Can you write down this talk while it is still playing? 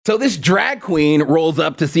So this drag queen rolls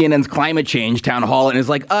up to CNN's climate change town hall and is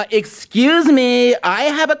like, excuse me, I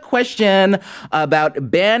have a question about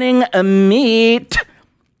banning meat.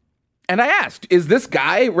 And I asked, is this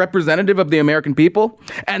guy representative of the American people?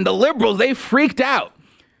 And the liberals, they freaked out.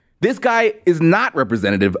 This guy is not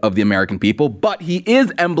representative of the American people, but he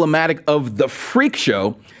is emblematic of the freak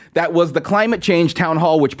show that was the climate change town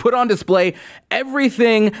hall, which put on display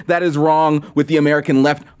everything that is wrong with the American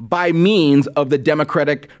left by means of the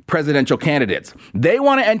Democratic presidential candidates. They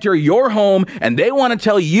want to enter your home and they want to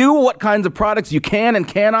tell you what kinds of products you can and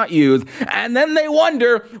cannot use. And then they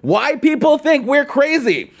wonder why people think we're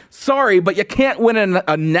crazy. Sorry, but you can't win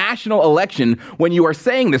a national election when you are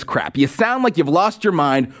saying this crap. You sound like you've lost your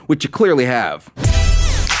mind, which you clearly have.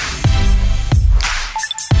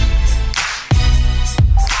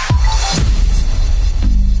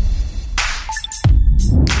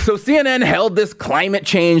 So CNN held this climate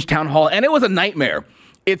change town hall, and it was a nightmare.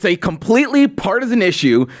 It's a completely partisan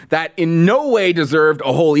issue that in no way deserved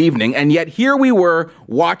a whole evening, and yet here we were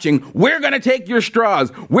watching, we're going to take your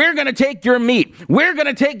straws, we're going to take your meat, we're going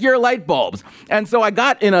to take your light bulbs. And so I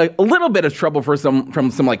got in a little bit of trouble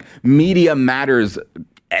from some like Media Matters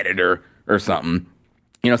editor or something.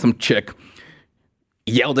 You know, some chick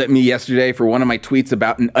yelled at me yesterday for one of my tweets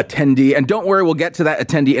about an attendee. And don't worry, we'll get to that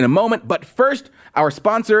attendee in a moment. But first, our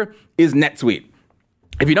sponsor is NetSuite.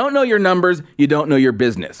 If you don't know your numbers, you don't know your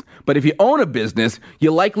business. But if you own a business,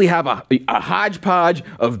 you likely have a hodgepodge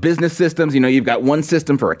of business systems. You know, you've got one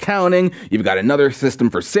system for accounting, you've got another system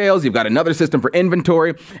for sales, you've got another system for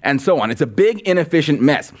inventory, and so on. It's a big, inefficient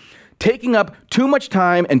mess, taking up too much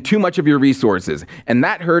time and too much of your resources, and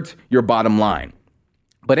that hurts your bottom line.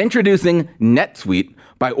 But introducing NetSuite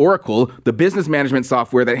by Oracle, the business management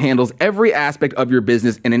software that handles every aspect of your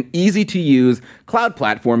business in an easy-to-use cloud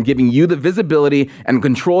platform, giving you the visibility and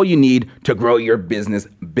control you need to grow your business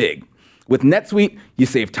big. With NetSuite, you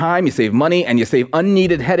save time, you save money, and you save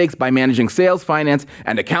unneeded headaches by managing sales, finance,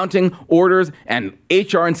 and accounting, orders, and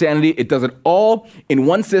HR insanity. It does it all in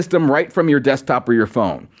one system right from your desktop or your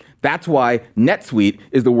phone. That's why NetSuite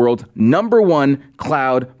is the world's #1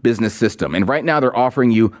 cloud business system. And right now they're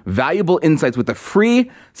offering you valuable insights with a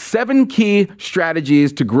free 7 key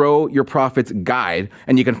strategies to grow your profits guide.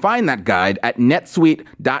 And you can find that guide at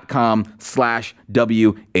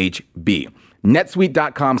netsuite.com/WHB.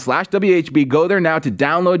 netsuite.com/WHB. Go there now to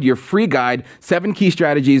download your free guide, 7 key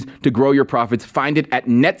strategies to grow your profits. Find it at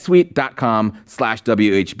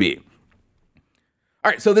netsuite.com/WHB. All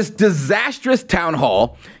right, so this disastrous town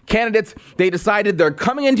hall, candidates, they decided they're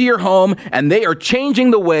coming into your home and they are changing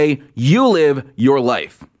the way you live your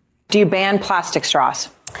life. Do you ban plastic straws?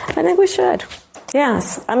 I think we should.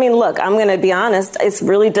 Yes. I mean, look, I'm going to be honest. It's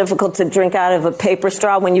really difficult to drink out of a paper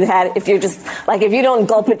straw when if you don't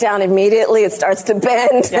gulp it down immediately, it starts to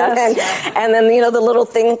bend. Yes. And then, the little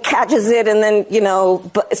thing catches it. And then,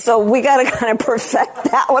 so we got to kind of perfect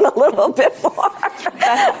that one a little bit more.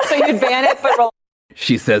 So you'd ban it, but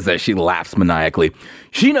She says that she laughs maniacally.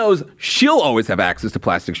 She knows she'll always have access to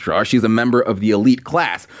plastic straws. She's a member of the elite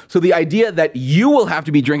class. So the idea that you will have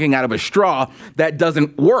to be drinking out of a straw that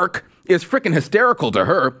doesn't work is freaking hysterical to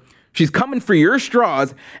her. She's coming for your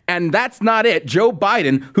straws, and that's not it. Joe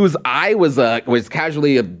Biden, whose eye was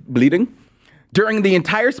casually bleeding, during the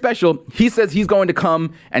entire special, he says he's going to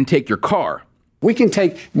come and take your car. We can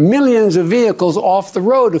take millions of vehicles off the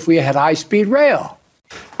road if we had high-speed rail.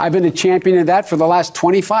 I've been a champion of that for the last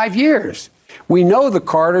 25 years. We know the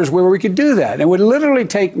corridors where we could do that. It would literally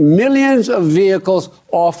take millions of vehicles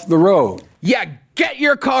off the road. Yeah, get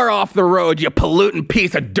your car off the road, you pollutant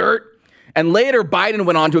piece of dirt. And later, Biden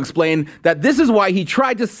went on to explain that this is why he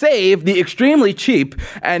tried to save the extremely cheap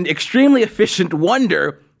and extremely efficient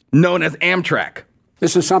wonder known as Amtrak.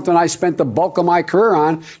 This is something I spent the bulk of my career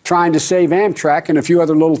on, trying to save Amtrak and a few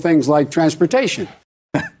other little things like transportation.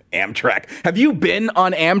 Amtrak. Have you been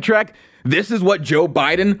on Amtrak? This is what Joe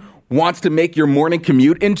Biden wants to make your morning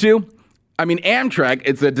commute into. I mean, Amtrak,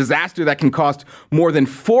 it's a disaster that can cost more than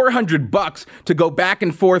 $400 to go back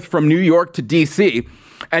and forth from New York to D.C.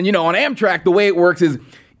 And, on Amtrak, the way it works is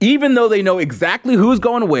even though they know exactly who's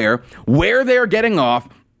going where they're getting off,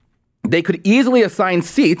 they could easily assign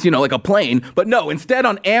seats, like a plane. But no, instead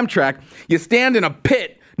on Amtrak, you stand in a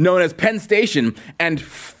pit known as Penn Station, and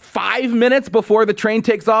 5 minutes before the train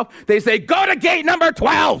takes off, they say, go to gate number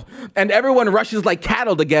 12. And everyone rushes like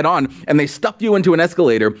cattle to get on, and they stuff you into an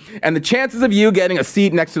escalator. And the chances of you getting a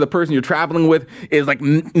seat next to the person you're traveling with is like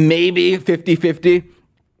maybe 50-50.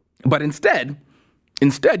 But instead,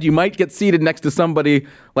 you might get seated next to somebody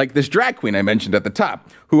like this drag queen I mentioned at the top,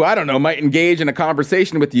 who, I don't know, might engage in a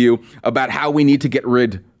conversation with you about how we need to get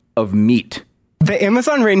rid of meat. The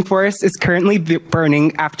Amazon rainforest is currently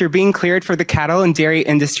burning after being cleared for the cattle and dairy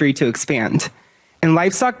industry to expand. And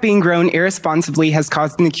livestock being grown irresponsibly has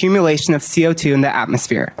caused an accumulation of CO2 in the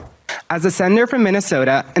atmosphere. As a senator from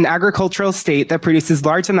Minnesota, an agricultural state that produces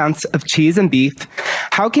large amounts of cheese and beef,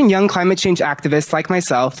 how can young climate change activists like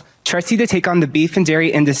myself trust you to take on the beef and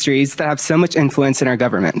dairy industries that have so much influence in our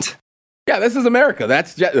government? Yeah, this is America.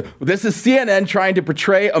 This is CNN trying to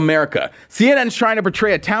portray America. CNN's trying to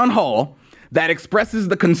portray a town hall that expresses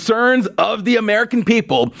the concerns of the American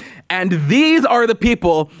people, and these are the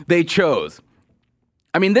people they chose.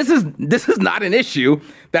 I mean, this is not an issue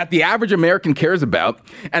that the average American cares about,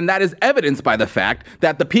 and that is evidenced by the fact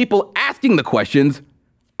that the people asking the questions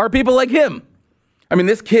are people like him. I mean,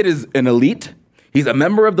 this kid is an elite. He's a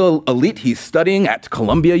member of the elite. He's studying at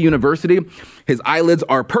Columbia University. His eyelids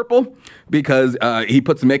are purple because he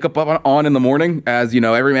puts makeup on in the morning, as you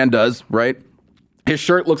know, every man does, right? His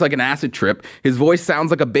shirt looks like an acid trip. His voice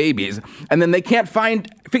sounds like a baby's. And then they can't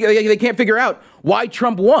figure out why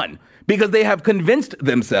Trump won, because they have convinced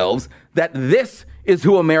themselves that this is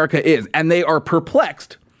who America is. And they are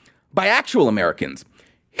perplexed by actual Americans.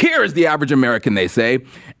 Here is the average American, they say,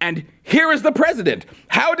 and here is the president.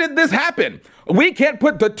 How did this happen? We can't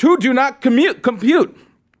put the two do not compute.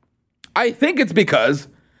 I think it's because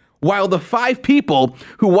while the 5 people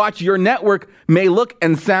who watch your network may look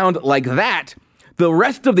and sound like that, the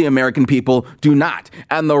rest of the American people do not.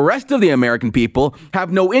 And the rest of the American people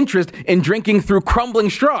have no interest in drinking through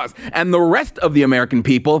crumbling straws. And the rest of the American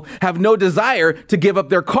people have no desire to give up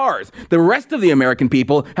their cars. The rest of the American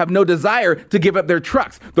people have no desire to give up their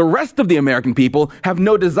trucks. The rest of the American people have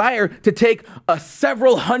no desire to take a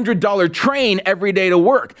several $100 train every day to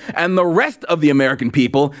work. And the rest of the American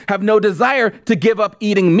people have no desire to give up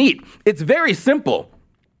eating meat. It's very simple.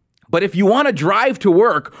 But if you want to drive to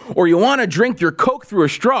work or you want to drink your Coke through a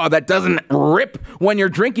straw that doesn't rip when you're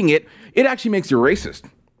drinking it, it actually makes you racist.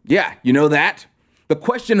 Yeah, you know that? The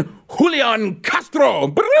question Julian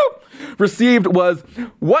Castro received was,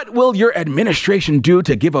 what will your administration do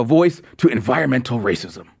to give a voice to environmental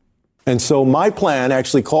racism? And so my plan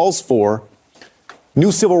actually calls for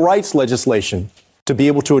new civil rights legislation to be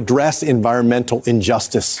able to address environmental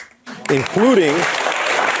injustice, including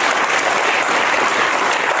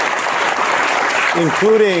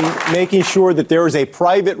making sure that there is a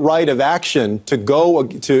private right of action to go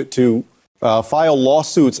to file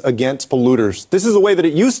lawsuits against polluters. This is the way that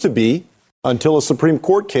it used to be until a Supreme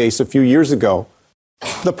Court case a few years ago.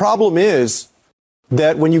 The problem is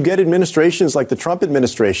that when you get administrations like the Trump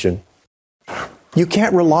administration, you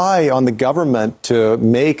can't rely on the government to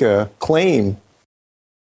make a claim.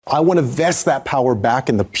 I want to vest that power back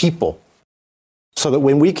in the people so that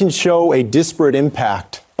when we can show a disparate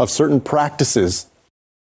impact of certain practices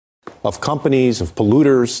of companies, of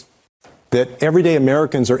polluters, that everyday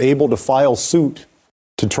Americans are able to file suit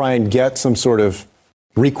to try and get some sort of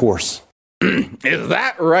recourse. Is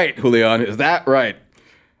that right, Julian? Is that right?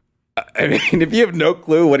 I mean, if you have no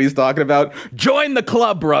clue what he's talking about, join the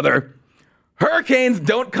club, brother. Hurricanes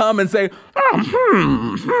don't come and say,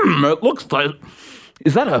 it looks like,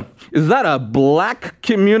 is that a black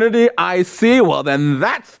community I see? Well, then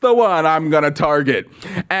that's the one I'm going to target.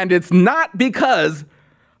 And it's not because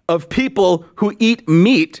of people who eat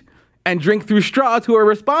meat and drink through straws who are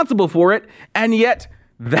responsible for it. And yet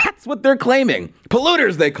that's what they're claiming.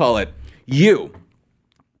 Polluters, they call it. You,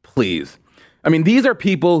 please. I mean, these are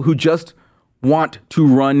people who just want to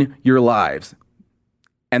run your lives.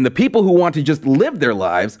 And the people who want to just live their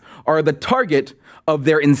lives are the target of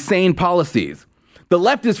their insane policies. The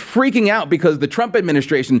left is freaking out because the Trump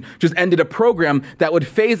administration just ended a program that would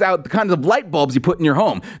phase out the kinds of light bulbs you put in your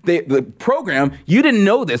home. The program, you didn't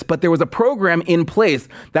know this, but there was a program in place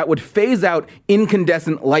that would phase out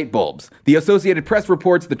incandescent light bulbs. The Associated Press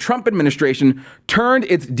reports the Trump administration turned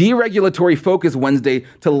its deregulatory focus Wednesday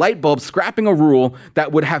to light bulbs, scrapping a rule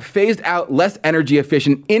that would have phased out less energy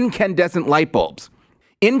efficient incandescent light bulbs.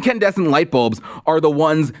 Incandescent light bulbs are the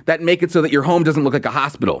ones that make it so that your home doesn't look like a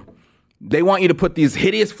hospital. They want you to put these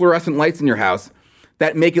hideous fluorescent lights in your house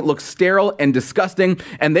that make it look sterile and disgusting.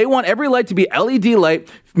 And they want every light to be LED light,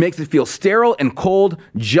 makes it feel sterile and cold,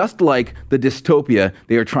 just like the dystopia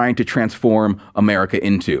they are trying to transform America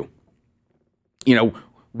into. You know,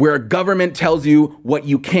 where government tells you what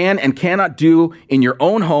you can and cannot do in your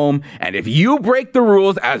own home. And if you break the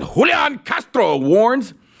rules, as Julian Castro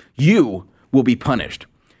warns, you will be punished.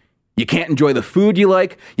 You can't enjoy the food you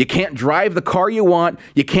like. You can't drive the car you want.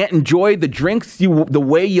 You can't enjoy the drinks the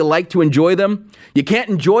way you like to enjoy them. You can't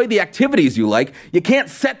enjoy the activities you like. You can't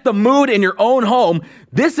set the mood in your own home.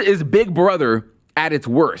 This is Big Brother at its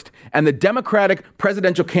worst. And the Democratic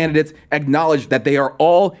presidential candidates acknowledge that they are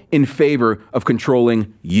all in favor of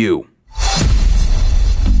controlling you.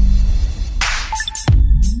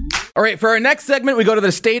 All right, for our next segment, we go to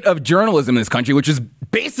the state of journalism in this country, which is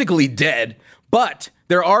basically dead. But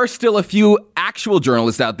there are still a few actual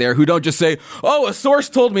journalists out there who don't just say, oh, a source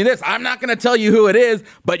told me this. I'm not going to tell you who it is,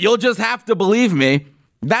 but you'll just have to believe me.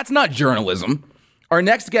 That's not journalism. Our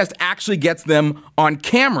next guest actually gets them on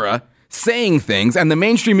camera saying things, and the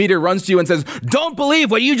mainstream media runs to you and says, don't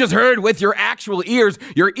believe what you just heard with your actual ears.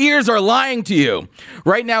 Your ears are lying to you.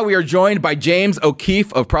 Right now, we are joined by James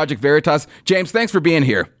O'Keefe of Project Veritas. James, thanks for being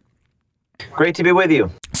here. Great to be with you.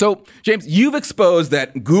 So, James, you've exposed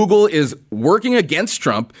that Google is working against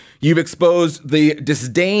Trump. You've exposed the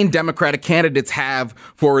disdain Democratic candidates have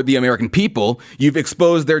for the American people. You've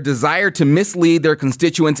exposed their desire to mislead their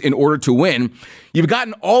constituents in order to win. You've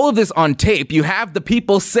gotten all of this on tape. You have the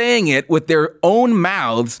people saying it with their own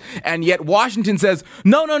mouths, and yet Washington says,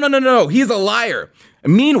 no, he's a liar.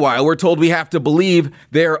 Meanwhile, we're told we have to believe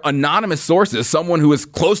their anonymous sources, someone who is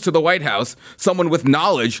close to the White House, someone with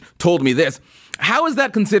knowledge told me this. How is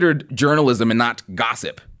that considered journalism and not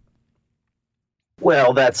gossip?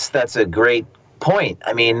 Well, that's a great point.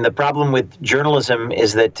 I mean, the problem with journalism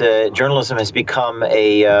is that journalism has become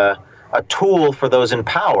a tool for those in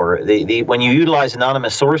power. When you utilize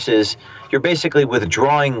anonymous sources, you're basically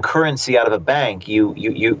withdrawing currency out of a bank.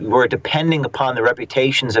 You were depending upon the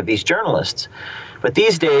reputations of these journalists. But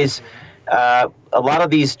these days, a lot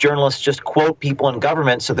of these journalists just quote people in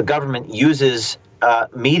government, so the government uses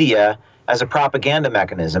media as a propaganda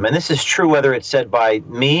mechanism. And this is true whether it's said by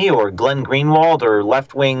me or Glenn Greenwald or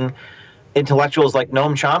left-wing intellectuals like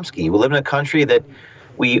Noam Chomsky. We live in a country that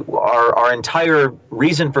our entire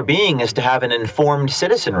reason for being is to have an informed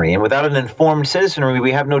citizenry. And without an informed citizenry,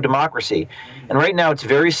 we have no democracy. And right now it's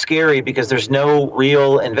very scary because there's no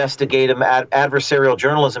real investigative adversarial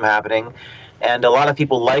journalism happening. And a lot of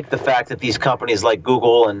people like the fact that these companies like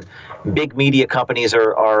Google and big media companies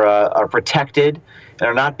are protected and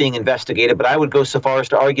are not being investigated. But I would go so far as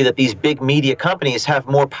to argue that these big media companies have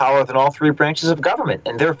more power than all three branches of government.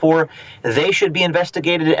 And therefore, they should be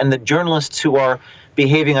investigated, and the journalists who are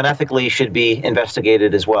behaving unethically should be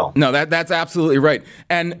investigated as well. No, that's absolutely right.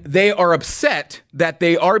 And they are upset that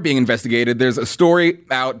they are being investigated. There's a story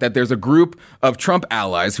out that there's a group of Trump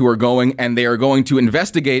allies who are going, and they are going to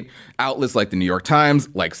investigate outlets like the New York Times,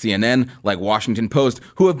 like CNN, like Washington Post,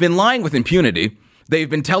 who have been lying with impunity. They've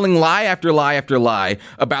been telling lie after lie after lie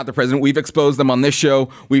about the president. We've exposed them on this show.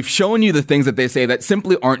 We've shown you the things that they say that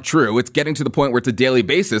simply aren't true. It's getting to the point where it's a daily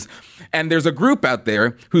basis. And there's a group out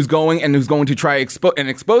there who's going to try and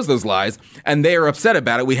expose those lies, and they are upset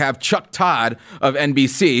about it. We have Chuck Todd of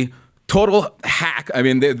NBC, total hack. I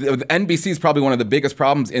mean, the NBC is probably one of the biggest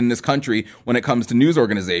problems in this country when it comes to news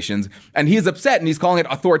organizations. And he's upset, and he's calling it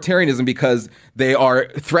authoritarianism because they are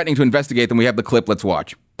threatening to investigate them. We have the clip. Let's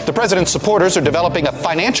watch. The president's supporters are developing a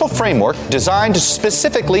financial framework designed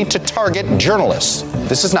specifically to target journalists.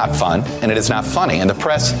 This is not fun, and it is not funny, and the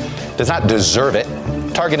press does not deserve it.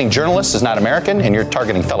 Targeting journalists is not American, and you're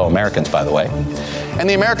targeting fellow Americans, by the way. And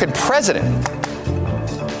the American president,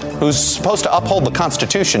 who's supposed to uphold the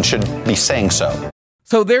Constitution, should be saying so.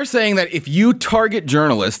 So they're saying that if you target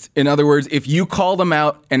journalists, in other words, if you call them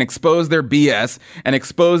out and expose their BS and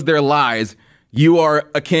expose their lies, you are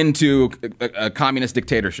akin to a communist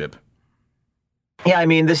dictatorship. Yeah, I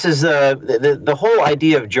mean, this is the whole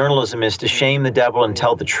idea of journalism is to shame the devil and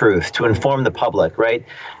tell the truth, to inform the public, right?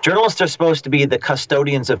 Journalists are supposed to be the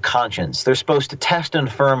custodians of conscience. They're supposed to test and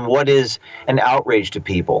affirm what is an outrage to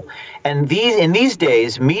people. And in these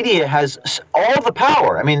days, media has all the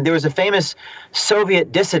power. I mean, there was a famous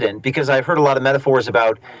Soviet dissident, because I've heard a lot of metaphors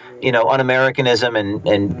about, un-Americanism,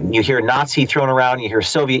 and you hear Nazi thrown around, you hear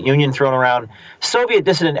Soviet Union thrown around. Soviet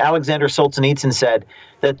dissident Alexander Solzhenitsyn said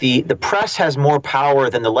that the press has more power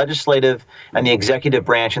than the legislative and the executive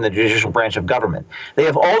branch and the judicial branch of government. They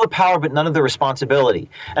have all the power, but none of the responsibility.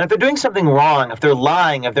 And if they're doing something wrong, if they're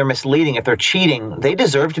lying, if they're misleading, if they're cheating, they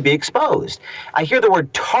deserve to be exposed. I hear the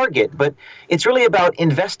word target, but it's really about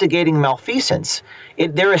investigating malfeasance.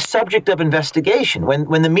 They're a subject of investigation.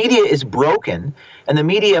 When the media is broken and the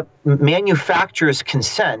media manufactures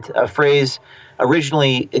consent, a phrase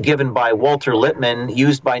originally given by Walter Lippmann,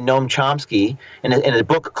 used by Noam Chomsky in a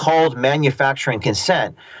book called Manufacturing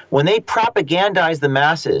Consent, when they propagandize the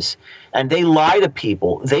masses and they lie to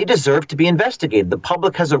people, they deserve to be investigated. The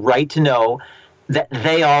public has a right to know that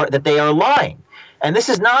they are lying. And this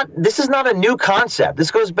is not a new concept.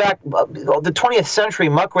 This goes back the 20th century.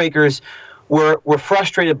 Muckrakers were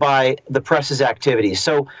frustrated by the press's activities.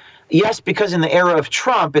 So yes, because in the era of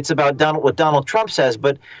Trump, it's about what Donald Trump says,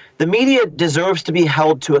 but the media deserves to be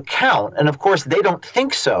held to account. And of course, they don't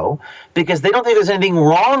think so because they don't think there's anything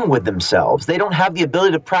wrong with themselves. They don't have the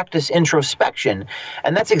ability to practice introspection.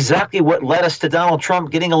 And that's exactly what led us to Donald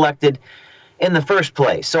Trump getting elected in the first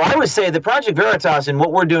place. So I would say the Project Veritas and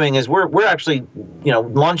what we're doing is we're actually,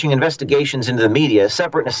 launching investigations into the media,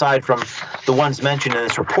 separate and aside from the ones mentioned in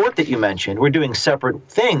this report that you mentioned. We're doing separate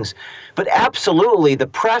things. But absolutely, the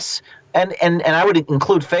press, and I would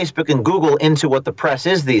include Facebook and Google into what the press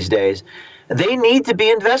is these days, they need to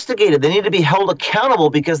be investigated. They need to be held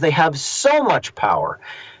accountable because they have so much power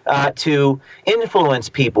to influence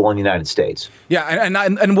people in the United States. Yeah,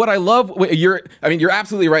 and what I love, you're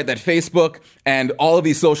absolutely right that Facebook and all of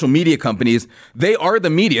these social media companies, they are the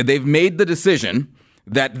media. They've made the decision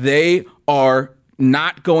that they are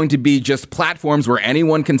not going to be just platforms where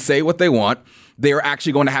anyone can say what they want. They are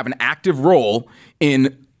actually going to have an active role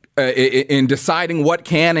in deciding what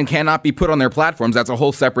can and cannot be put on their platforms. That's a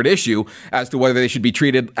whole separate issue as to whether they should be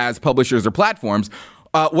treated as publishers or platforms.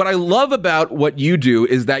 What I love about what you do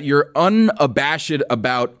is that you're unabashed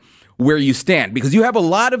about where you stand, because you have a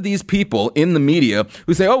lot of these people in the media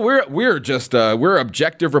who say, "Oh, we're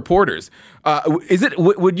objective reporters."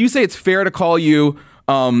 Would you say it's fair to call you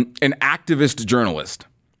an activist journalist?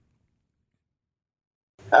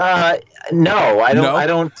 No, I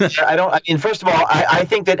don't. I mean, first of all, I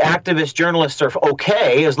think that activist journalists are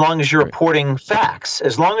okay as long as you're reporting facts,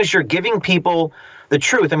 as long as you're giving people the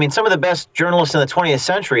truth. I mean, some of the best journalists in the 20th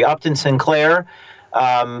century, Upton Sinclair,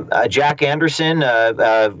 Jack Anderson,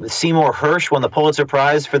 Seymour Hersh won the Pulitzer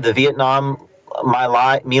Prize for the Vietnam My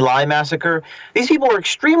Lai massacre. These people were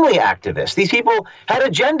extremely activists. These people had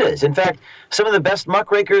agendas. In fact, some of the best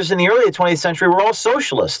muckrakers in the early 20th century were all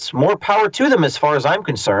socialists. More power to them as far as I'm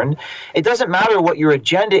concerned. It doesn't matter what your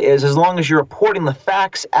agenda is as long as you're reporting the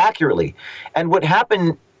facts accurately. And what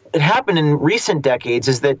happened in recent decades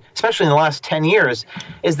is that, especially in the last 10 years,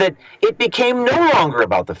 is that it became no longer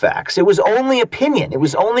about the facts. It was only opinion. It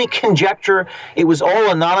was only conjecture. It was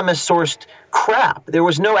all anonymous sourced crap. There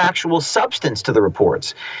was no actual substance to the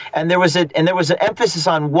reports. And there was an emphasis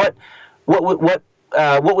on what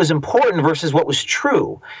was important versus what was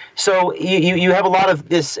true. So you have a lot of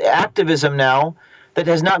this activism now that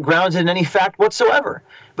has not grounded in any fact whatsoever.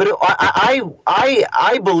 But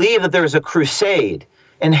I believe that there is a crusade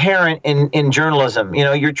inherent in journalism.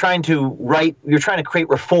 You're trying to create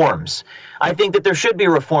reforms. I think that there should be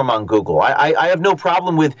a reform on Google. I have no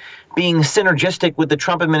problem with being synergistic with the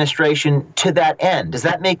Trump administration to that end. Does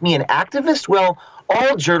that make me an activist? Well,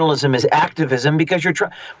 all journalism is activism because you're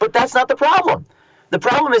trying, but that's not the problem. The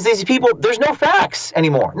problem is these people, there's no facts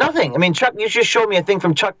anymore. Nothing. I mean, Chuck, you just showed me a thing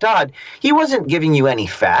from Chuck Todd. He wasn't giving you any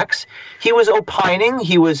facts. He was opining.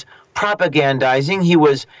 He was propagandizing. He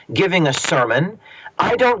was giving a sermon.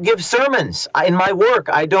 I don't give sermons in my work.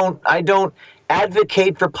 I don't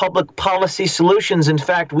advocate for public policy solutions. In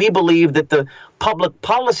fact, we believe that the public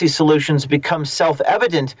policy solutions become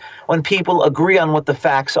self-evident when people agree on what the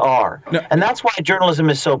facts are. No, and that's why journalism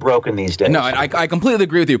is so broken these days. No, I completely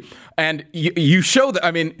agree with you. And you show that,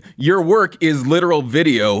 I mean, your work is literal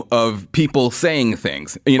video of people saying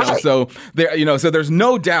things, right. So there's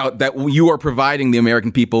no doubt that you are providing the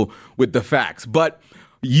American people with the facts. But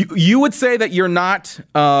you would say that you're not,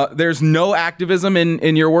 there's no activism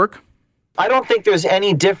in your work? I don't think there's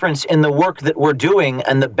any difference in the work that we're doing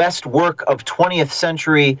and the best work of 20th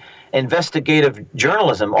century investigative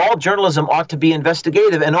journalism. All journalism ought to be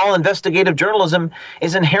investigative, and all investigative journalism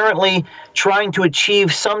is inherently trying to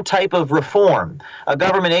achieve some type of reform. A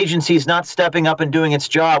government agency is not stepping up and doing its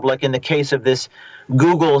job, like in the case of this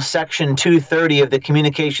Google Section 230 of the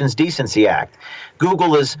Communications Decency Act.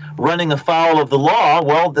 Google is running afoul of the law.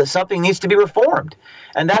 Well, something needs to be reformed.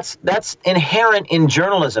 And that's inherent in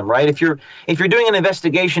journalism, right? If you're doing an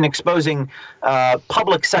investigation exposing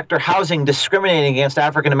public sector housing discriminating against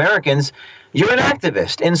African Americans, you're an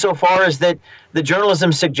activist insofar as that the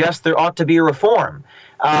journalism suggests there ought to be a reform.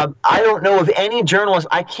 I don't know of any journalist,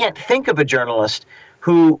 I can't think of a journalist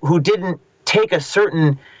who didn't take a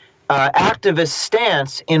certain activist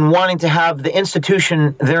stance in wanting to have the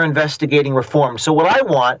institution they're investigating reformed. So what I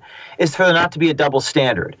want is for there not to be a double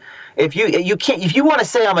standard. If you want to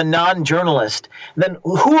say I'm a non-journalist, then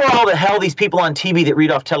who are all the hell these people on TV that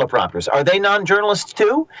read off teleprompters? Are they non-journalists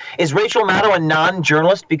too? Is Rachel Maddow a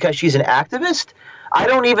non-journalist because she's an activist? I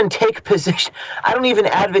don't even take position. I don't even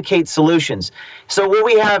advocate solutions. So what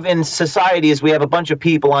we have in society is we have a bunch of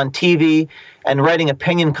people on TV and writing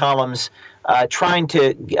opinion columns trying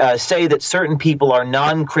to say that certain people are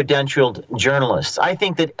non-credentialed journalists. I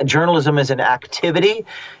think that journalism is an activity.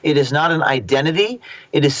 It is not an identity.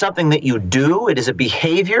 It is something that you do. It is a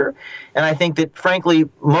behavior. And I think that, frankly,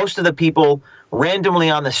 most of the people randomly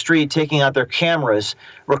on the street taking out their cameras,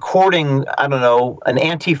 recording, I don't know, an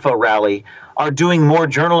Antifa rally, are doing more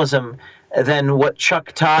journalism than what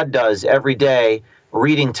Chuck Todd does every day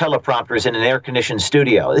reading teleprompters in an air-conditioned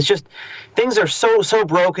studio. It's just, things are so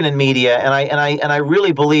broken in media, and I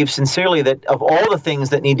really believe sincerely that of all the things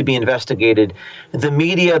that need to be investigated, the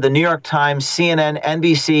media, the New York Times, CNN,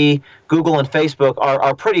 NBC, Google, and Facebook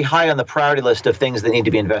are pretty high on the priority list of things that need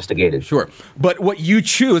to be investigated. Sure. But what you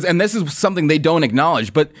choose, and this is something they don't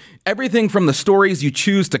acknowledge, but everything from the stories you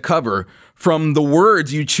choose to cover, from the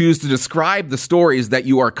words you choose to describe the stories that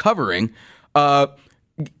you are covering,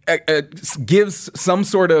 gives some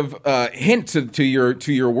sort of hint to your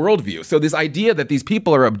worldview. So this idea that these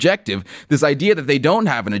people are objective, this idea that they don't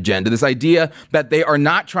have an agenda, this idea that they are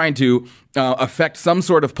not trying to affect some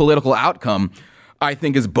sort of political outcome, I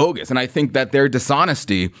think is bogus. And I think that their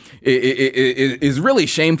dishonesty is really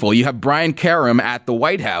shameful. You have Brian Karem at the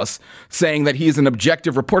White House saying that he's an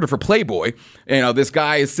objective reporter for Playboy. You know, this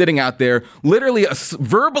guy is sitting out there literally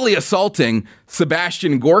verbally assaulting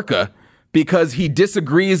Sebastian Gorka because he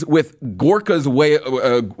disagrees with Gorka's way,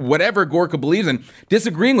 whatever Gorka believes in,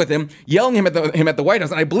 disagreeing with him, yelling him at the White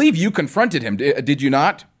House. And I believe you confronted him. Did you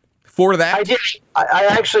not? For that? I did. I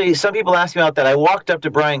actually, some people asked me about that. I walked up to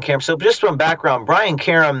Brian Karem. So just from background, Brian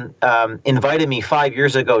Karem invited me 5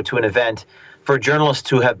 years ago to an event for journalists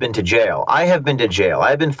who have been to jail. I have been to jail. I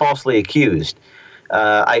have been falsely accused.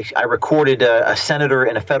 I recorded a senator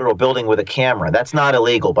in a federal building with a camera. That's not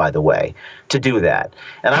illegal, by the way, to do that.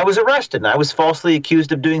 And I was arrested, and I was falsely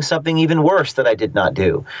accused of doing something even worse that I did not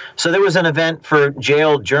do. So there was an event for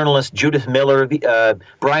jailed journalist Judith Miller,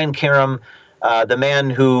 Brian Karem, the man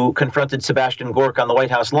who confronted Sebastian Gorka on the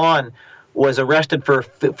White House lawn, was arrested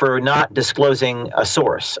for not disclosing a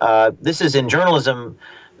source. This is in journalism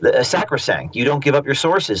sacrosanct. You don't give up your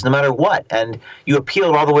sources no matter what, and you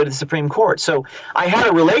appealed all the way to the Supreme Court. So I had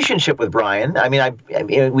a relationship with Brian. I mean,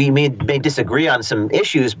 we may disagree on some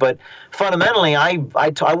issues, but fundamentally, I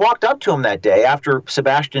walked up to him that day after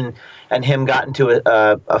Sebastian and him got into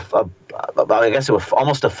I guess it was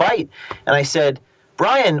almost a fight, and I said,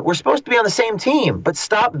 Brian, we're supposed to be on the same team, but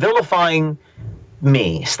stop vilifying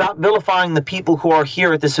me. Stop vilifying the people who are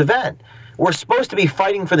here at this event. We're supposed to be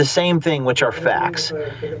fighting for the same thing, which are facts.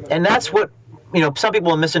 And that's what, some people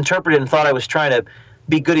have misinterpreted and thought I was trying to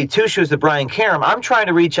be goody two-shoes to Brian Karem. I'm trying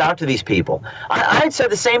to reach out to these people. I had said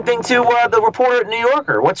the same thing to the reporter at New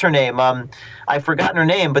Yorker. What's her name? I've forgotten her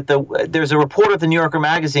name, but there's a reporter at the New Yorker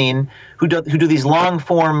magazine who do these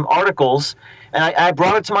long-form articles, and I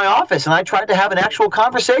brought her to my office, and I tried to have an actual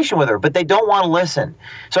conversation with her, but they don't want to listen.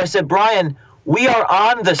 So I said, Brian, we are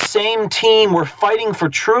on the same team. We're fighting for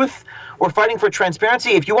truth. We're fighting for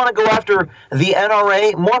transparency. If you want to go after the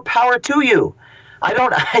NRA, more power to you.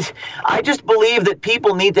 I just believe that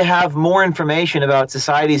people need to have more information about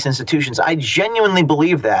society's institutions. I genuinely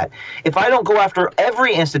believe that. If I don't go after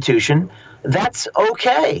every institution, that's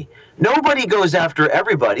okay. Nobody goes after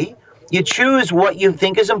everybody. You choose what you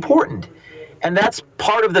think is important. And that's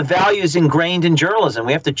part of the values ingrained in journalism.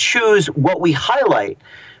 We have to choose what we highlight.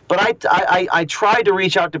 But I tried to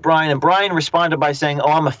reach out to Brian, and Brian responded by saying,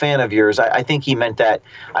 I'm a fan of yours. I think he meant that.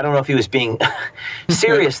 I don't know if he was being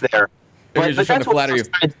serious there. But that's trying to flatter you.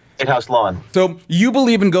 White House lawn. So you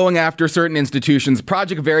believe in going after certain institutions.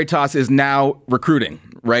 Project Veritas is now recruiting,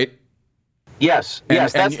 right? Yes.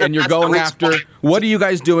 And you're going after, what are you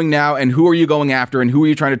guys doing now, and who are you going after, and who are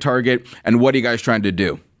you trying to target, and what are you guys trying to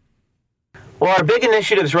do? Well, our big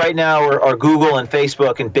initiatives right now are Google and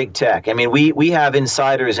Facebook and big tech. I mean, we have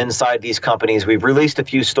insiders inside these companies. We've released a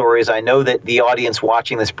few stories. I know that the audience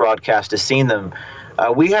watching this broadcast has seen them.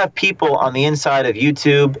 We have people on the inside of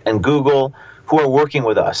YouTube and Google who are working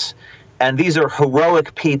with us. And these are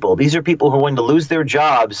heroic people. These are people who are willing to lose their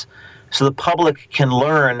jobs so the public can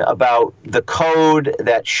learn about the code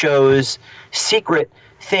that shows secret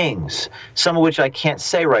things, some of which I can't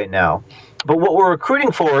say right now. But what we're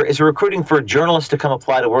recruiting for is we're recruiting for journalists to come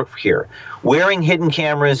apply to work here, wearing hidden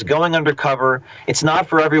cameras, going undercover. It's not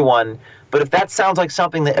for everyone. But if that sounds like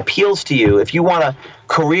something that appeals to you, if you want a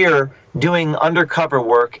career doing undercover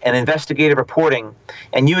work and investigative reporting,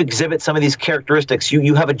 and you exhibit some of these characteristics,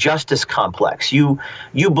 you have a justice complex. You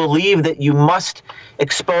believe that you must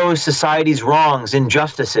expose society's wrongs,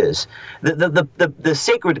 injustices, the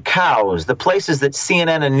sacred cows, the places that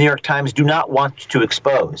CNN and New York Times do not want to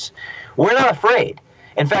expose. We're not afraid.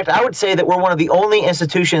 In fact, I would say that we're one of the only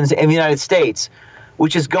institutions in the United States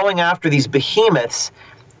which is going after these behemoths,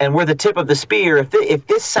 and we're the tip of the spear. If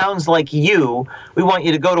this sounds like you, we want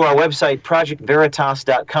you to go to our website,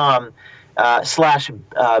 projectveritas.com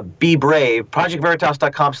 /be brave,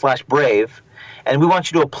 projectveritas.com/brave, and we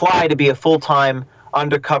want you to apply to be a full-time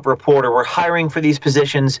undercover reporter. We're hiring for these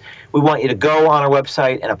positions. We want you to go on our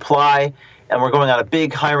website and apply, and we're going on a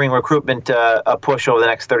big hiring recruitment push over the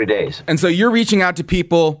next 30 days. And so you're reaching out to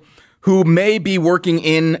people who may be working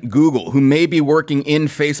in Google, who may be working in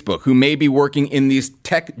Facebook, who may be working in these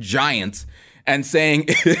tech giants, and saying,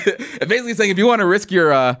 basically saying, if you want to risk your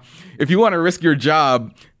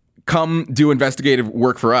job, come do investigative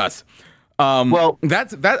work for us.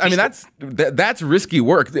 That's risky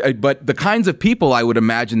work. But the kinds of people I would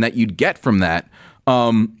imagine that you'd get from that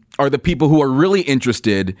are the people who are really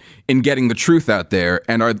interested in getting the truth out there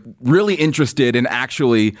and are really interested in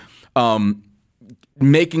actually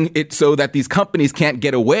making it so that these companies can't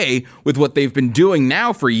get away with what they've been doing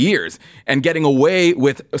now for years, and getting away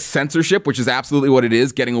with censorship, which is absolutely what it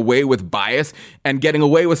is, getting away with bias, and getting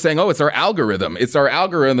away with saying, oh, it's our algorithm. It's our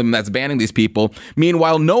algorithm that's banning these people.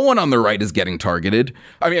 Meanwhile, no one on the right is getting targeted.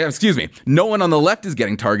 No one on the left is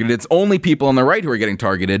getting targeted. It's only people on the right who are getting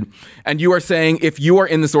targeted. And you are saying, if you are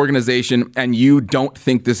in this organization and you don't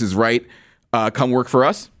think this is right, come work for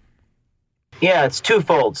us? Yeah, it's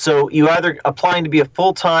twofold. So you either applying to be a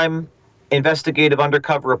full-time investigative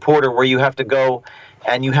undercover reporter where you have to go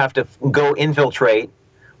and you have to go infiltrate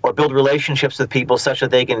or build relationships with people such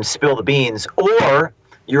that they can spill the beans, or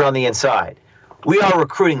you're on the inside. We are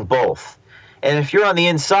recruiting both. And if you're on the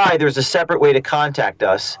inside, there's a separate way to contact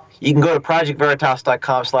us. You can go to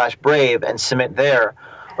projectveritas.com/brave and submit there,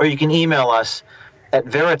 or you can email us at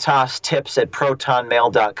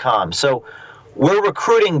veritastips@protonmail.com. So we're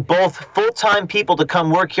recruiting both full-time people to come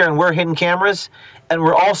work here and wear hidden cameras, and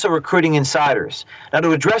we're also recruiting insiders. Now,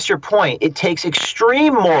 to address your point, it takes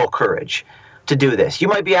extreme moral courage to do this. You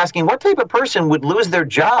might be asking, what type of person would lose their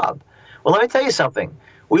job? Well, let me tell you something.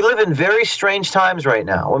 We live in very strange times right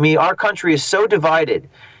now. I mean, our country is so divided,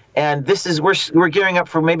 and we're gearing up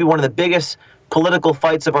for maybe one of the biggest political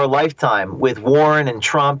fights of our lifetime with Warren and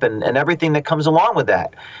Trump and everything that comes along with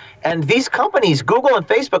that. And these companies, Google and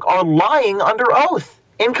Facebook, are lying under oath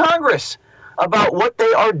in Congress about what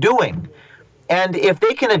they are doing. And if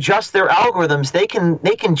they can adjust their algorithms, they can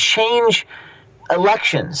change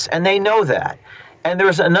elections, and they know that. And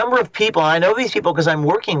there's a number of people, and I know these people because I'm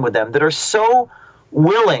working with them, that are so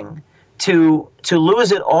willing to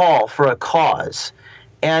lose it all for a cause.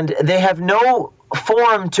 And they have no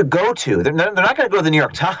forum to go to. They're not going to go to the New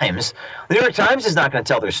York Times. The New York Times is not going to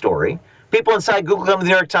tell their story. People inside Google come to the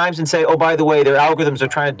New York Times and say, oh, by the way, their algorithms are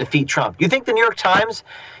trying to defeat Trump. You think the New York Times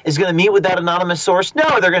is going to meet with that anonymous source?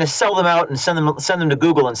 No, they're going to sell them out and send them to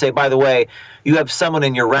Google and say, by the way, you have someone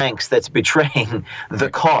in your ranks that's betraying the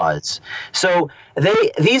cause. So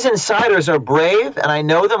these insiders are brave, and I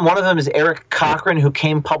know them. One of them is Eric Cochran, who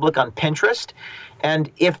came public on Pinterest.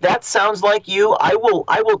 And if that sounds like you, I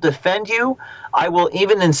will defend you. I will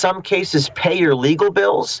even in some cases pay your legal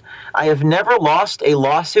bills. I have never lost a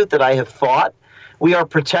lawsuit that I have fought. We are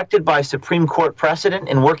protected by Supreme Court precedent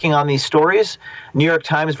in working on these stories. New York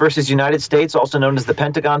Times versus United States, also known as the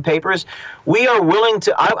Pentagon Papers. We are willing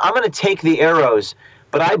to, I'm going to take the arrows,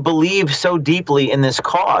 but I believe so deeply in this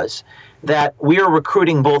cause that we are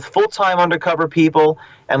recruiting both full-time undercover people,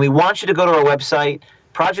 and we want you to go to our website,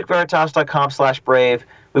 projectveritas.com/brave.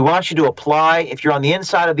 We want you to apply. If you're on the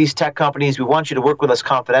inside of these tech companies, we want you to work with us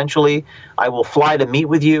confidentially. I will fly to meet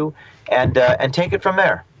with you and take it from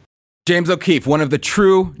there. James O'Keefe, one of the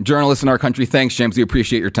true journalists in our country. Thanks, James. We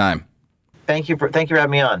appreciate your time. Thank you for having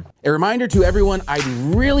me on. A reminder to everyone, I'd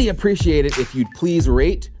really appreciate it if you'd please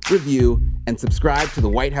rate, review, and subscribe to the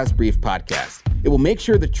White House Brief podcast. It will make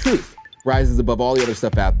sure the truth rises above all the other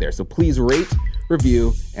stuff out there. So please rate,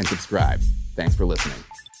 review, and subscribe. Thanks for listening.